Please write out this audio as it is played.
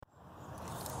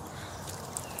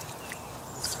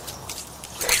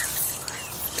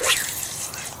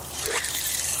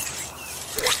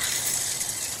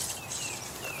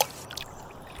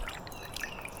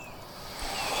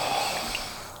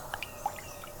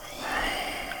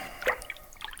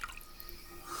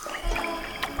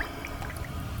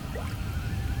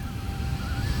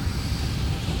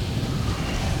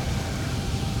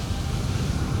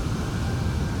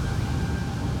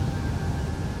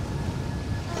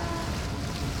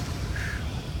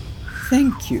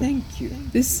Thank you.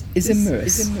 This is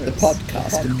Immerse, the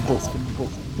podcast and book.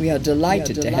 We are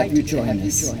delighted to have you join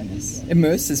us.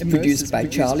 Immerse is produced by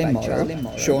Charlie Morrow,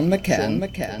 Sean McCann,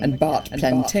 and Bart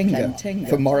Plantenga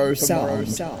for Morrow Sound,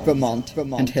 Vermont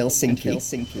and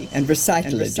Helsinki, and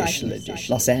Recital Edition,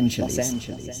 Los Angeles.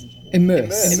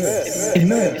 Immerse.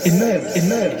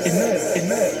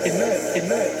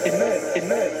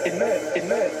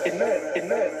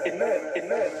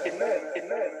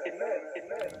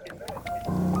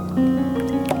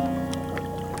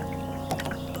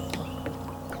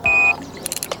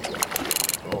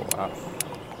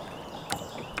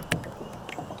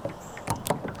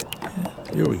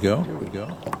 Here we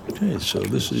go. Okay, so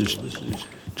this is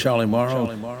Charlie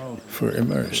Morrow for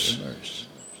Immerse.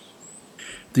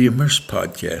 The Immerse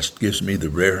podcast gives me the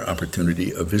rare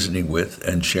opportunity of visiting with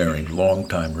and sharing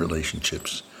long-time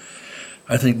relationships.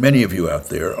 I think many of you out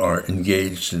there are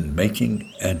engaged in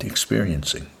making and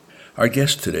experiencing. Our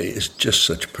guest today is just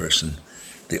such a person,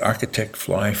 the architect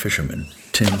fly fisherman,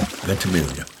 Tim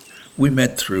Ventimiglia. We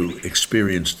met through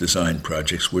Experience Design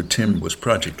projects where Tim was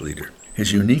project leader.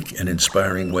 His unique and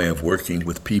inspiring way of working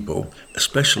with people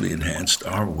especially enhanced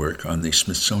our work on the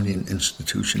Smithsonian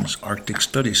Institution's Arctic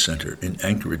Studies Center in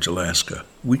Anchorage, Alaska.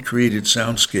 We created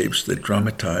soundscapes that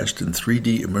dramatized in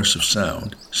 3D immersive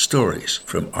sound stories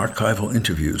from archival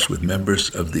interviews with members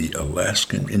of the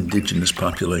Alaskan indigenous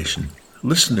population.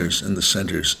 Listeners in the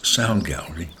center's sound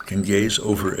gallery can gaze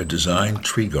over a designed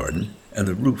tree garden and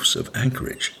the roofs of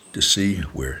Anchorage to see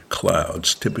where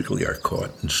clouds typically are caught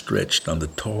and stretched on the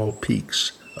tall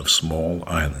peaks of small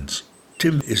islands.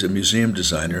 Tim is a museum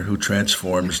designer who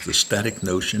transforms the static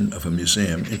notion of a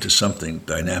museum into something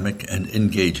dynamic and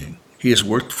engaging. He has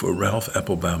worked for Ralph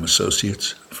Appelbaum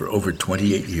Associates for over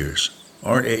 28 years.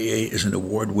 RAA is an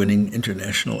award-winning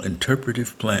international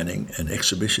interpretive planning and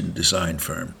exhibition design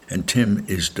firm, and Tim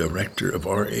is director of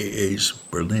RAA's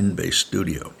Berlin-based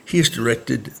studio. He has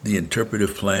directed the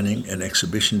interpretive planning and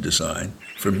exhibition design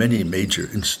for many major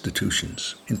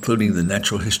institutions, including the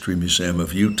Natural History Museum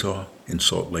of Utah in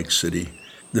Salt Lake City,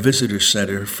 the Visitor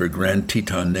Center for Grand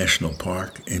Teton National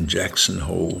Park in Jackson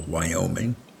Hole,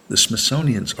 Wyoming, the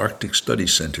Smithsonian's Arctic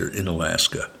Studies Center in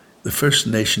Alaska, the First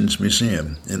Nations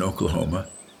Museum in Oklahoma,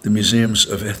 the Museums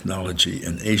of Ethnology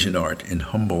and Asian Art in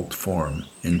Humboldt Forum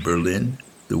in Berlin,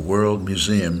 the World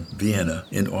Museum Vienna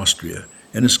in Austria,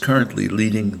 and is currently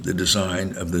leading the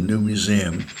design of the new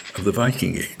Museum of the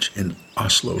Viking Age in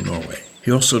Oslo, Norway.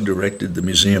 He also directed the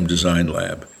Museum Design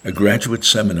Lab, a graduate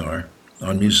seminar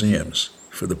on museums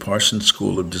for the Parsons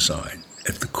School of Design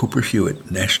at the Cooper Hewitt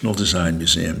National Design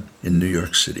Museum in New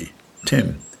York City.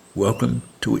 Tim, welcome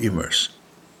to Immerse.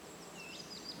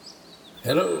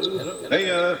 Hello. Hey,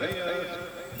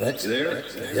 That's you there?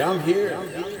 Yeah, I'm here.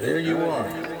 There you are.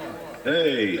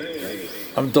 Hey.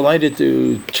 I'm delighted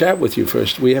to chat with you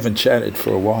first. We haven't chatted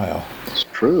for a while. It's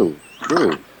true.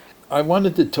 I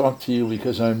wanted to talk to you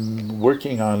because I'm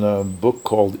working on a book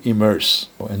called Immerse.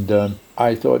 And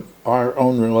I thought our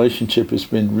own relationship has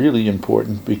been really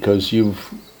important because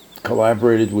you've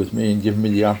collaborated with me and given me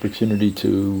the opportunity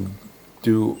to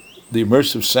do the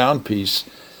immersive sound piece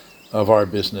of our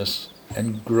business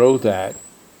and grow that,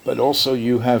 but also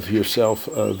you have yourself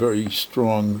a very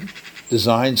strong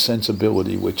design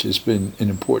sensibility, which has been an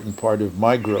important part of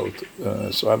my growth.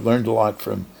 So I've learned a lot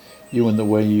from you and the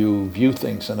way you view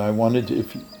things, and I wanted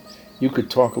if you could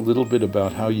talk a little bit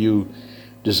about how you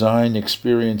design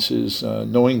experiences,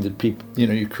 knowing that people,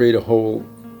 you create a whole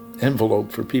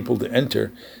envelope for people to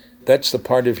enter. That's the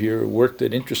part of your work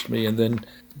that interests me, and then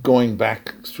going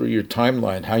back through your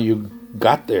timeline, how you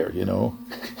got there,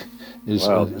 is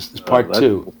part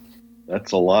two.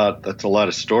 That's a lot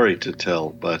of story to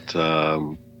tell, but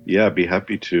I'd be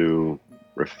happy to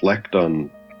reflect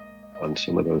on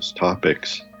some of those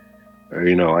topics.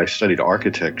 I studied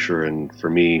architecture, and for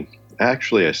me,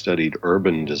 actually, I studied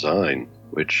urban design,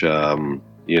 which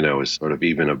is sort of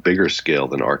even a bigger scale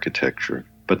than architecture.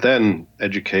 But then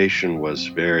education was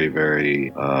very,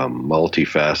 very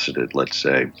multifaceted, let's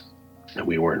say. And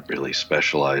we weren't really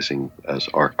specializing as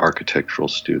architectural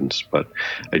students, but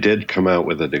I did come out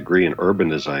with a degree in urban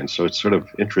design. So it's sort of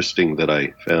interesting that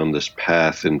I found this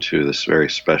path into this very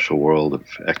special world of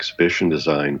exhibition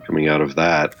design coming out of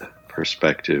that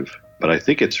perspective. But I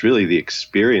think it's really the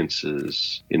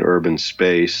experiences in urban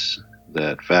space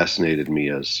that fascinated me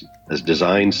as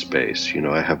design space.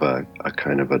 I have a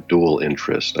kind of a dual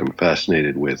interest. I'm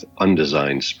fascinated with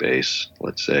undesigned space,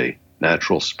 let's say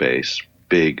natural space,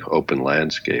 big open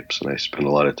landscapes, and I spend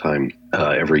a lot of time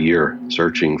every year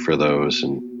searching for those.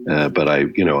 But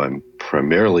I'm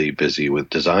primarily busy with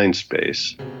design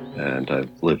space, and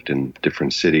I've lived in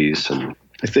different cities and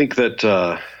I think that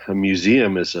a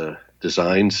museum is a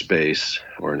design space,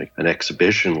 or an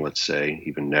exhibition, let's say,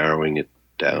 even narrowing it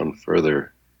down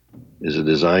further, is a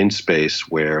design space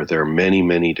where there are many,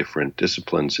 many different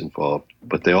disciplines involved,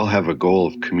 but they all have a goal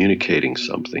of communicating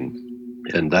something.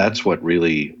 And that's what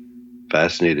really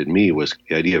fascinated me, was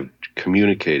the idea of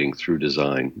communicating through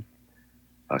design,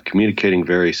 communicating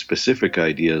very specific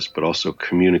ideas, but also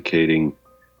communicating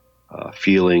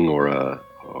feeling or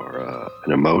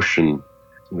an emotion,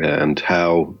 and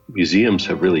how museums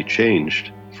have really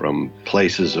changed from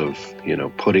places of,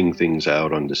 putting things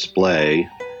out on display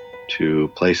to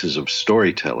places of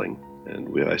storytelling. And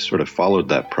I sort of followed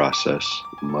that process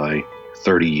in my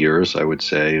 30 years, I would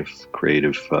say, of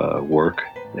creative work.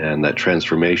 And that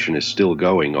transformation is still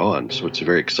going on. So it's a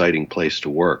very exciting place to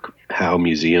work. How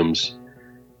museums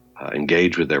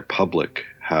engage with their public.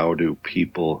 How do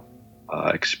people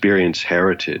experience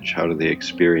heritage? How do they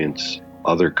experience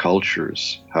other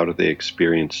cultures? How do they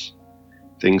experience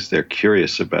things they're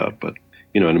curious about? But,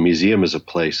 and a museum is a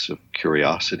place of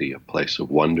curiosity, a place of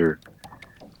wonder.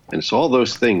 And it's all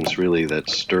those things really that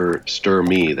stir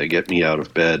me, that get me out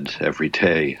of bed every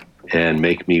day and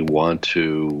make me want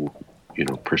to,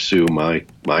 pursue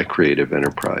my creative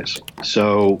enterprise.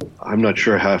 So I'm not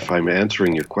sure if I'm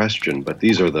answering your question, but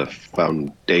these are the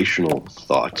foundational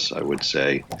thoughts, I would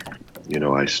say.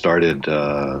 I started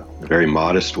a very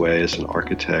modest way as an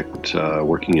architect,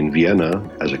 working in Vienna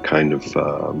as a kind of,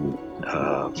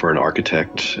 for an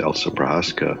architect, Elsa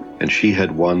Prohaska. And she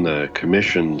had won the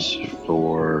commissions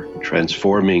for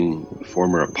transforming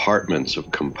former apartments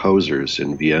of composers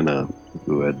in Vienna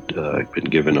who had been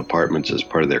given apartments as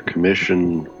part of their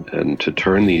commission, and to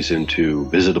turn these into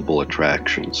visitable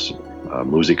attractions.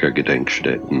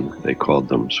 Musikergedenkstätten, they called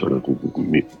them, sort of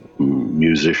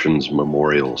musicians'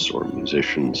 memorials or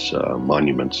musicians'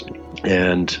 monuments.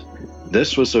 And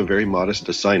this was a very modest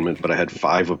assignment, but I had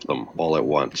 5 of them all at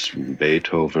once: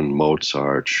 Beethoven,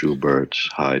 Mozart, Schubert,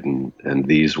 Haydn. And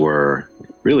these were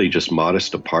really just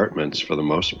modest apartments for the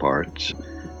most part,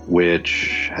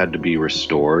 which had to be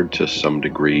restored to some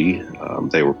degree.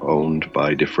 They were owned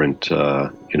by different,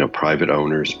 private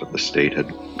owners, but the state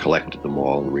had collected them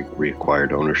all and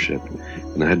reacquired ownership,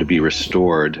 and they had to be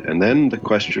restored. And then the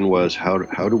question was, how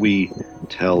do we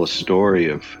tell a story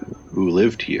of who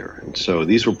lived here? And so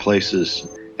these were places,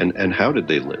 and how did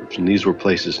they live? And these were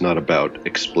places not about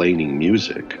explaining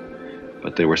music,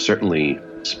 but they were certainly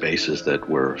spaces that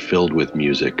were filled with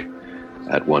music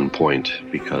at one point,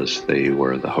 because they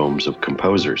were the homes of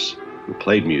composers who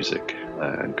played music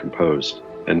and composed.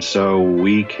 And so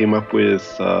we came up with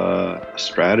a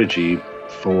strategy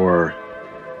for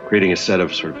creating a set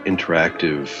of sort of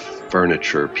interactive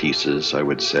furniture pieces, I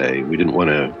would say. We didn't want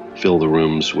to fill the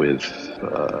rooms with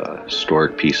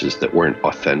historic pieces that weren't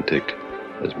authentic,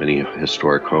 as many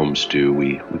historic homes do.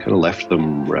 We kind of left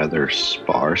them rather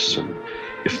sparse, and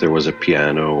if there was a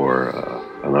piano or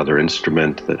another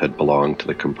instrument that had belonged to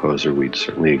the composer, we'd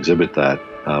certainly exhibit that.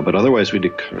 But otherwise, we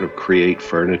did kind of create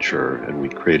furniture, and we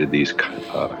created these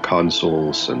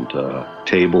consoles and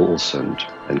tables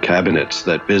and cabinets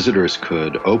that visitors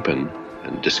could open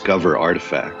and discover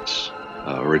artifacts,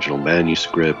 original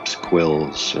manuscripts,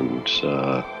 quills, and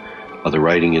other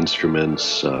writing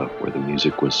instruments where the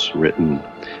music was written.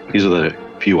 These are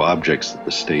the few objects that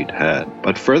the state had.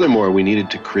 But furthermore, we needed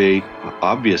to create,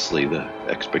 obviously the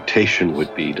expectation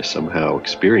would be to somehow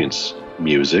experience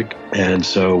music. And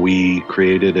so we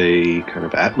created a kind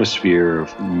of atmosphere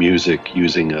of music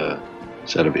using a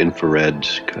set of infrared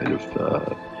kind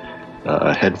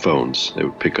of headphones. They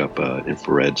would pick up an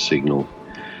infrared signal.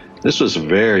 This was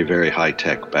very, very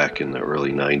high-tech back in the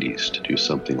early 90s to do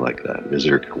something like that. A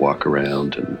visitor could walk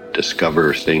around and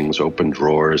discover things, open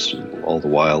drawers, all the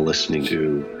while listening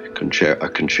to a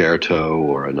concerto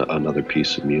or another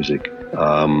piece of music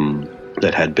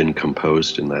that had been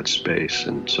composed in that space.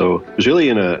 And so it was really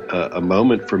in a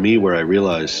moment for me where I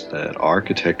realized that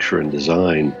architecture and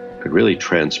design could really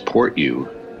transport you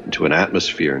into an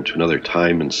atmosphere, into another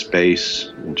time and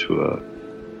space, into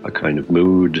a kind of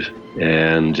mood.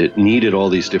 And it needed all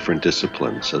these different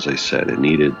disciplines, as I said. It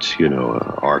needed,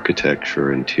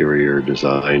 architecture, interior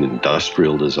design,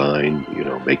 industrial design,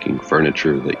 making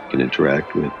furniture that you can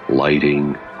interact with,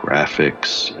 lighting,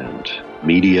 graphics, and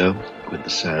media with the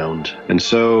sound. And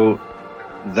so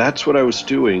that's what I was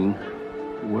doing.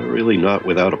 We're really not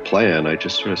without a plan. I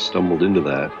just sort of stumbled into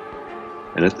that.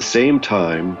 And at the same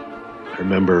time, I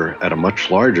remember at a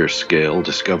much larger scale,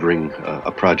 discovering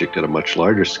a project at a much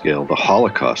larger scale. The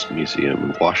Holocaust Museum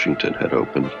in Washington had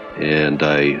opened, and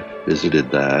I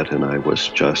visited that, and I was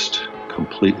just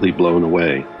completely blown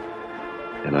away.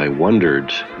 And I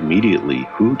wondered immediately,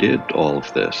 who did all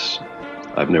of this?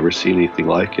 I've never seen anything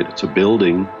like it. It's a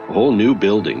building, a whole new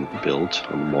building built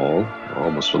on the mall,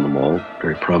 almost on the mall,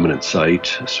 very prominent site,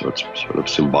 so it's sort of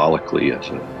symbolically as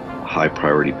a high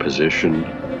priority position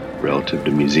relative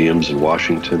to museums in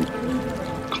Washington,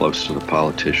 close to the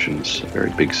politicians, a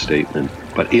very big statement.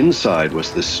 But inside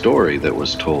was this story that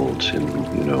was told in,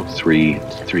 three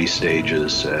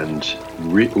stages, and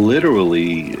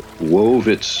literally wove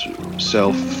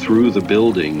itself through the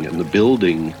building, and the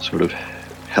building sort of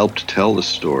helped tell the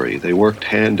story. They worked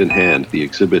hand in hand, the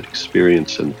exhibit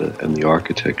experience and the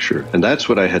architecture. And that's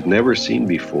what I had never seen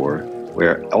before,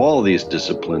 where all these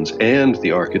disciplines and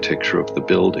the architecture of the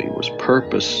building was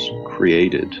purpose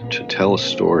created to tell a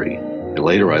story. And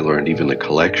later I learned even the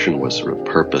collection was sort of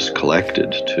purpose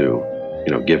collected to,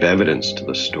 give evidence to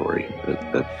the story,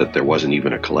 that there wasn't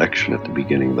even a collection at the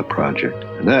beginning of the project.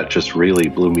 And that just really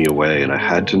blew me away, and I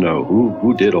had to know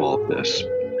who did all of this.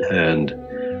 And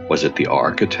was it the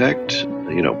architect,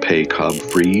 Pei Cobb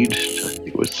Freed? I think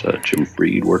it was Jim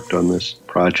Freed worked on this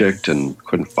project and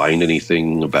couldn't find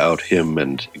anything about him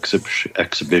and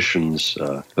exhibitions.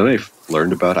 Then I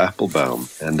learned about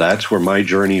Appelbaum, and that's where my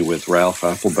journey with Ralph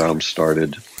Appelbaum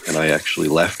started. And I actually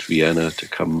left Vienna to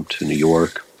come to New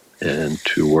York and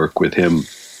to work with him.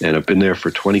 And I've been there for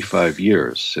 25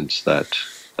 years since that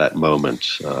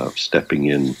moment of stepping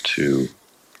into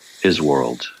his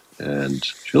world. And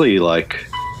it's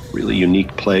really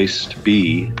unique place to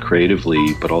be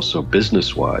creatively, but also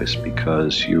business-wise,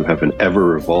 because you have an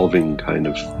ever-evolving kind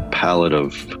of palette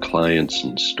of clients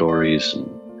and stories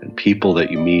and people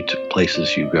that you meet,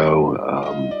 places you go.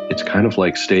 It's kind of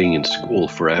like staying in school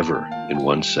forever in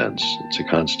one sense. It's a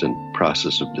constant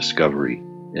process of discovery.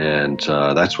 And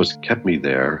that's what's kept me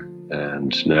there.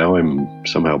 And now I'm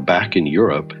somehow back in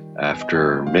Europe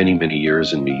after many, many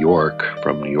years in New York,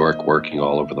 from New York working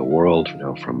all over the world,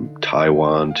 from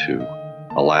Taiwan to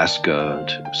Alaska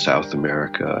to South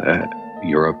America,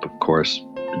 Europe, of course.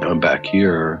 And I'm back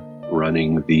here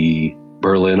running the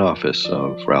Berlin office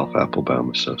of Ralph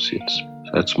Appelbaum Associates.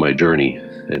 So that's my journey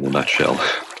in a nutshell.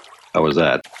 How was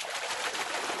that?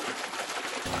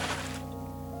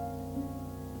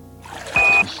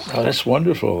 Oh, that's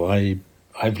wonderful.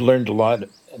 I've learned a lot,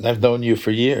 and I've known you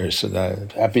for years, and I'm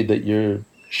happy that you're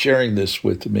sharing this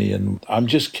with me. And I'm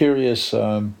just curious,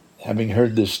 having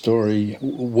heard this story,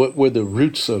 what were the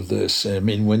roots of this? I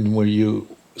mean, when were you,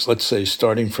 let's say,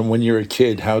 starting from when you were a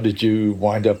kid, how did you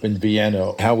wind up in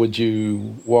Vienna? How would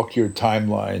you walk your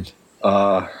timeline?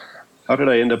 How did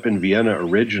I end up in Vienna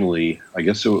originally? I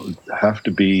guess I would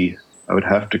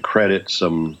have to credit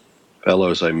some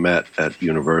fellows I met at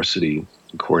university,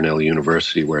 Cornell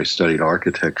University, where I studied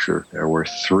architecture. There were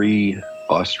 3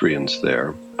 Austrians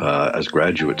there as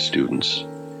graduate students,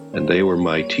 and they were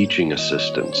my teaching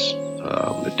assistants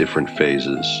at different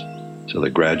phases. So the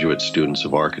graduate students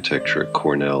of architecture at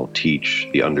Cornell teach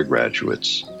the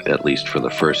undergraduates, at least for the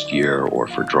first year, or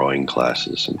for drawing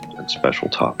classes and special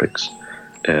topics.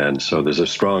 And so there's a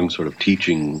strong sort of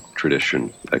teaching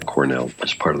tradition at Cornell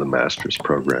as part of the master's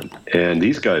program. And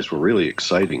these guys were really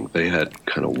exciting. They had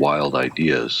kind of wild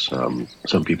ideas.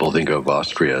 Some people think of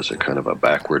Austria as a kind of a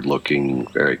backward-looking,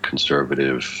 very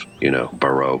conservative,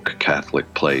 Baroque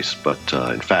Catholic place. But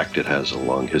in fact, it has a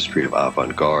long history of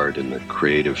avant-garde in the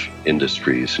creative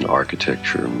industries, in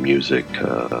architecture, music,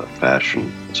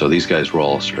 fashion. So these guys were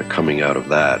all sort of coming out of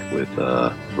that with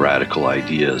radical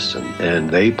ideas. And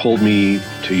they pulled me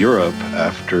to Europe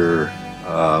after,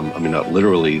 not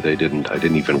literally, I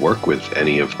didn't even work with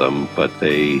any of them, but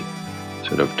they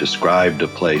sort of described a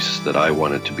place that I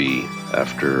wanted to be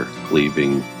after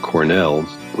leaving Cornell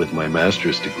with my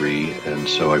master's degree. And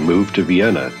so I moved to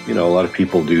Vienna. A lot of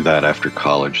people do that after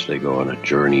college. They go on a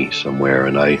journey somewhere.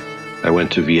 And I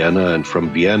went to Vienna, and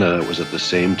from Vienna, it was at the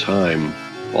same time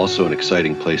also an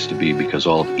exciting place to be because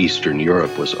all of Eastern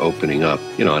Europe was opening up,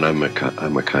 and I'm a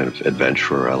kind of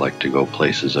adventurer. I like to go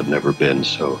places I've never been.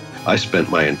 So I spent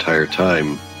my entire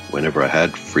time, whenever I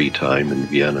had free time in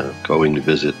Vienna, going to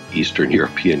visit Eastern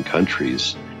European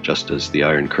countries, just as the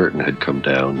Iron Curtain had come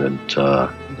down. And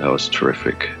that was a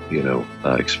terrific,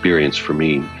 experience for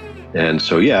me. And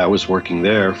so, I was working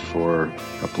there for a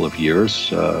couple of years,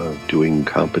 doing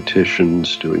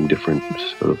competitions, doing different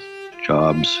sort of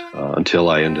jobs, until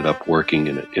I ended up working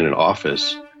in an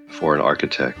office for an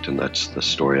architect. And that's the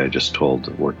story I just told,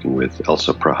 working with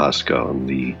Elsa Prohaska on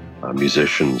the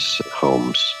musicians'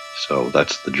 homes. So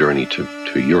that's the journey to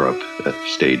Europe at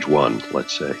stage 1,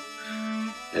 let's say.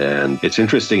 And it's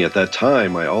interesting, at that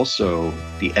time,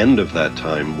 the end of that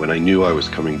time, when I knew I was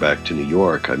coming back to New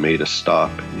York, I made a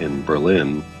stop in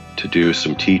Berlin to do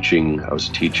some teaching. I was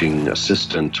a teaching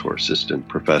assistant or assistant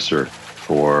professor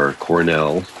for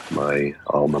Cornell, my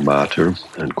alma mater,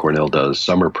 and Cornell does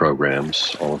summer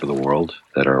programs all over the world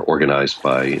that are organized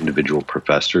by individual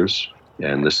professors.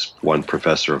 And this one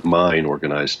professor of mine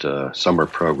organized a summer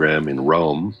program in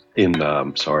Rome.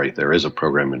 There is a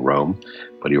program in Rome,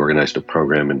 but he organized a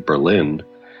program in Berlin,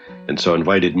 and so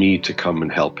invited me to come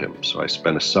and help him. So I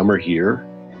spent a summer here,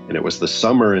 and it was the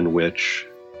summer in which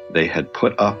they had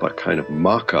put up a kind of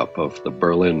mock-up of the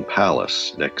Berlin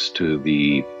Palace next to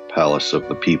the Palace of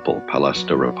the People, Palast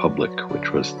der Republik,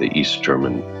 which was the East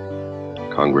German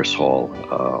Congress Hall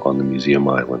on the Museum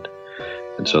Island.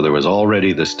 And so there was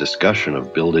already this discussion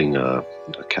of building a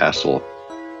castle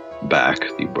back,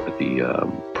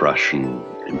 the Prussian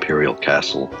imperial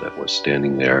castle that was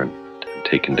standing there and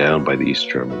taken down by the East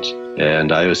Germans.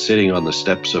 And I was sitting on the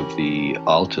steps of the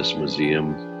Altes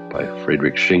Museum by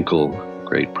Friedrich Schinkel,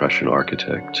 great Prussian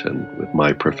architect, and with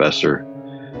my professor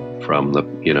from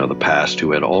the past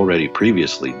who had already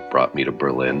previously brought me to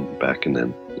Berlin back in the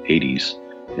 80s.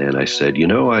 And I said,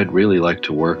 I'd really like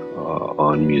to work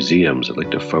on museums. I'd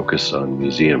like to focus on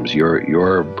museums.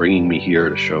 You're bringing me here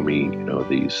to show me,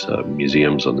 these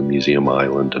museums on the Museum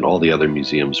Island and all the other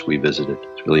museums we visited.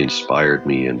 It really inspired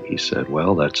me. And he said,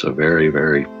 well, that's a very,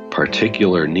 very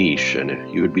particular niche,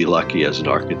 and you would be lucky as an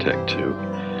architect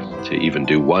to even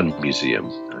do one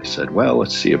museum. I said, well,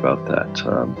 let's see about that.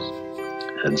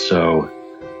 And so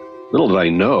little did I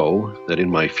know that in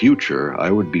my future,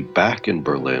 I would be back in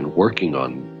Berlin working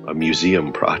on a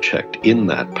museum project in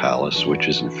that palace, which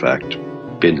has in fact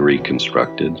been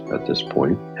reconstructed at this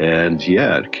point. And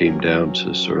it came down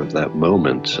to sort of that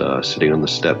moment, sitting on the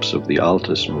steps of the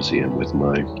Altes Museum with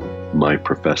my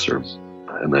professor,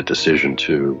 and that decision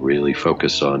to really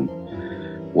focus on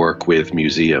work with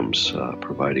museums,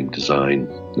 providing design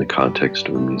in the context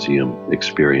of a museum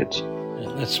experience.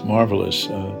 That's marvelous.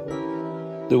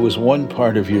 There was one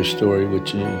part of your story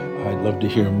which I'd love to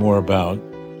hear more about,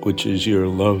 which is your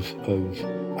love of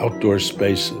outdoor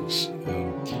spaces.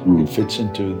 It fits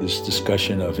into this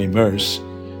discussion of immerse,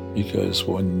 because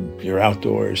when you're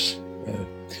outdoors,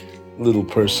 little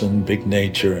person, big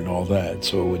nature, and all that.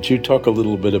 So would you talk a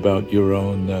little bit about your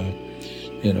own,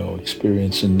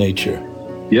 experience in nature?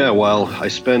 Yeah, well, I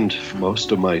spend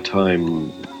most of my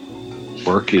time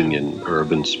working in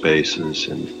urban spaces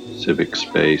and civic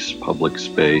space, public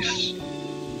space,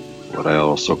 what I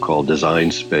also call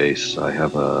design space. I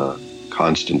have a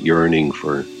constant yearning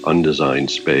for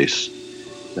undesigned space,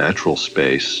 natural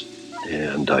space.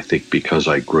 And I think because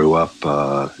I grew up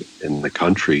in the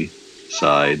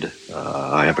countryside,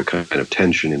 I have a kind of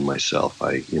tension in myself.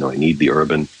 I need the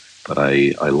urban, but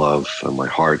I love, my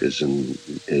heart is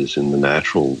in the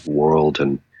natural world.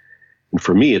 And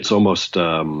for me, it's almost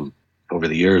over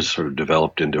the years sort of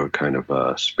developed into a kind of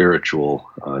a spiritual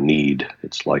need.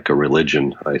 It's like a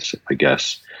religion, I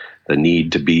guess, the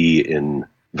need to be in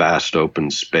vast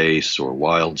open space or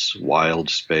wild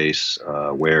space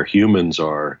where humans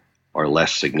are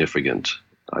less significant.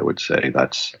 I would say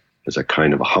that's as a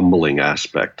kind of a humbling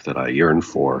aspect that I yearn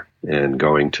for in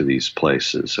going to these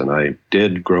places. And I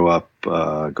did grow up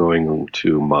going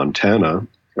to Montana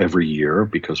every year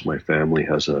because my family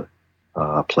has a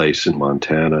place in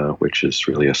Montana, which is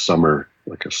really a summer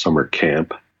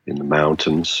camp in the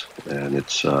mountains. And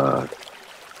it's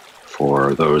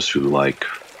for those who like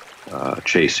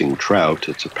chasing trout.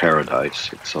 It's a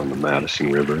paradise. It's on the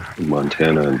Madison River in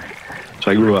Montana. And so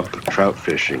I grew up trout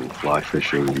fishing, fly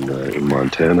fishing in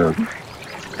Montana.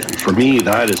 And for me,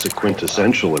 that is a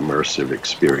quintessential immersive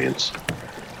experience,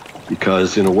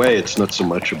 because in a way, it's not so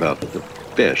much about the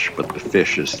fish, but the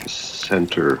fish is the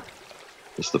center,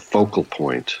 is the focal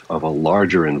point of a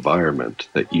larger environment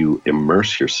that you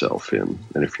immerse yourself in.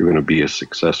 And if you're going to be a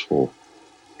successful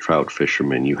trout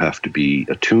fisherman, you have to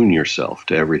attune yourself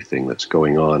to everything that's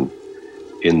going on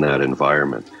in that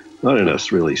environment. Not in a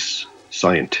really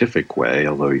scientific way,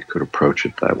 although you could approach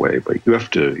it that way, but you have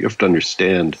to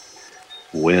understand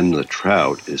when the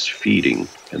trout is feeding,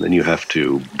 and then you have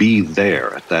to be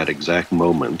there at that exact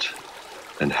moment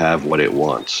and have what it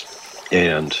wants,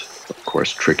 and of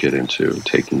course trick it into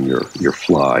taking your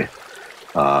fly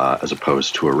as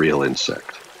opposed to a real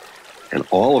insect. And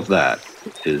all of that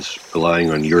is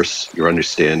relying on your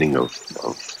understanding of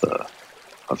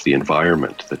the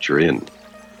environment that you're in.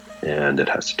 And it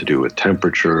has to do with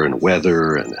temperature and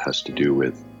weather, and it has to do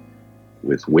with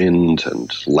wind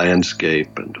and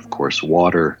landscape, and of course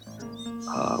water,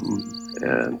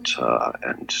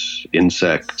 and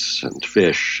insects and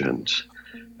fish, and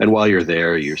while you're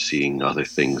there, you're seeing other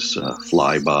things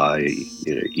fly by,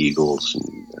 eagles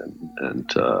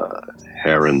and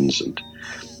herons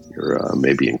You're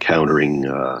maybe encountering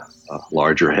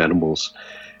larger animals.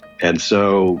 And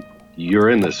so you're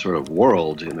in this sort of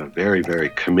world in a very, very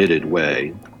committed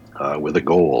way with a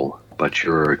goal, but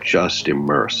you're just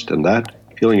immersed. And that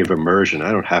feeling of immersion,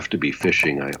 I don't have to be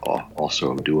fishing. I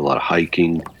also do a lot of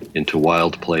hiking into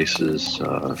wild places.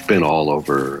 I've been all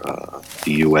over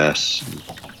the U.S.,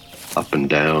 up and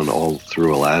down, all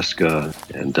through Alaska.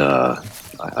 And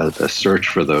I search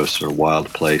for those sort of wild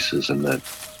places and that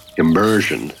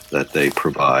immersion that they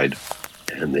provide.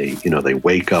 And they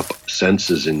wake up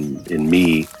senses in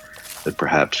me that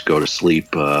perhaps go to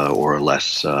sleep or are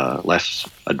less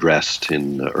addressed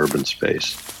in the urban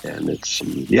space. And it's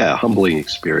a humbling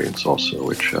experience also,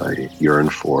 which I yearn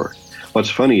for.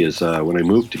 What's funny is when I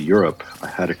moved to Europe, I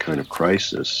had a kind of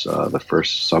crisis. The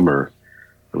first summer,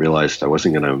 I realized I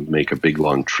wasn't going to make a big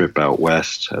long trip out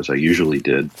west as I usually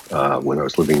did when I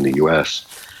was living in the U.S.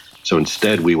 So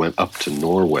instead, we went up to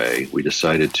Norway. We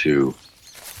decided to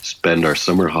spend our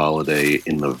summer holiday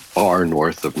in the far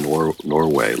north of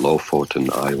Norway,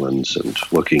 Lofoten Islands, and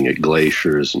looking at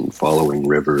glaciers and following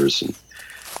rivers and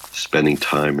spending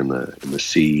time in the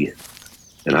sea.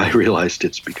 And I realized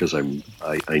it's because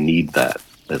I need that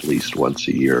at least once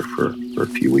a year for a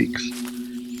few weeks.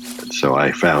 And so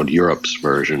I found Europe's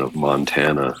version of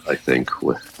Montana, I think,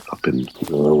 up in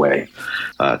Norway.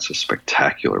 It's a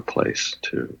spectacular place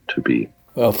to be.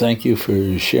 Well, thank you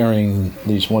for sharing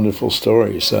these wonderful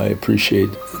stories. I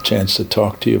appreciate the chance to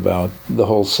talk to you about the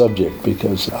whole subject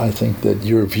because I think that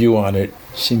your view on it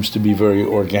seems to be very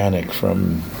organic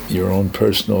from your own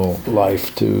personal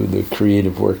life to the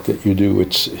creative work that you do.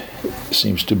 It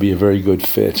seems to be a very good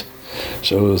fit.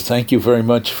 So thank you very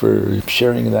much for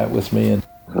sharing that with me.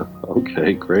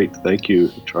 Okay, great. Thank you,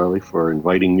 Charlie, for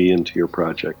inviting me into your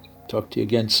project. Talk to you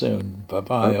again soon.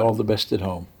 Bye-bye. Okay. All the best at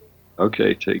home.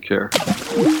 Okay, take care.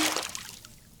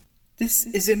 This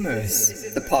is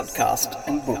Immerse, the podcast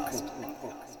and book.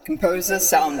 Composer,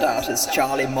 sound artist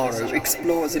Charlie Morrow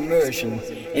explores immersion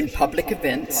in public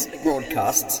events,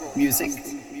 broadcasts, music,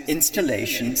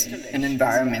 installations, and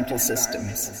environmental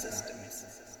systems.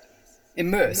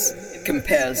 Immerse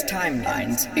compares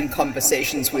timelines in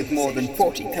conversations with more than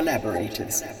 40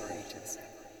 collaborators.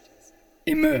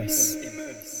 Immerse.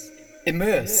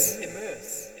 Immerse.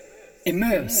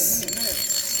 Immerse.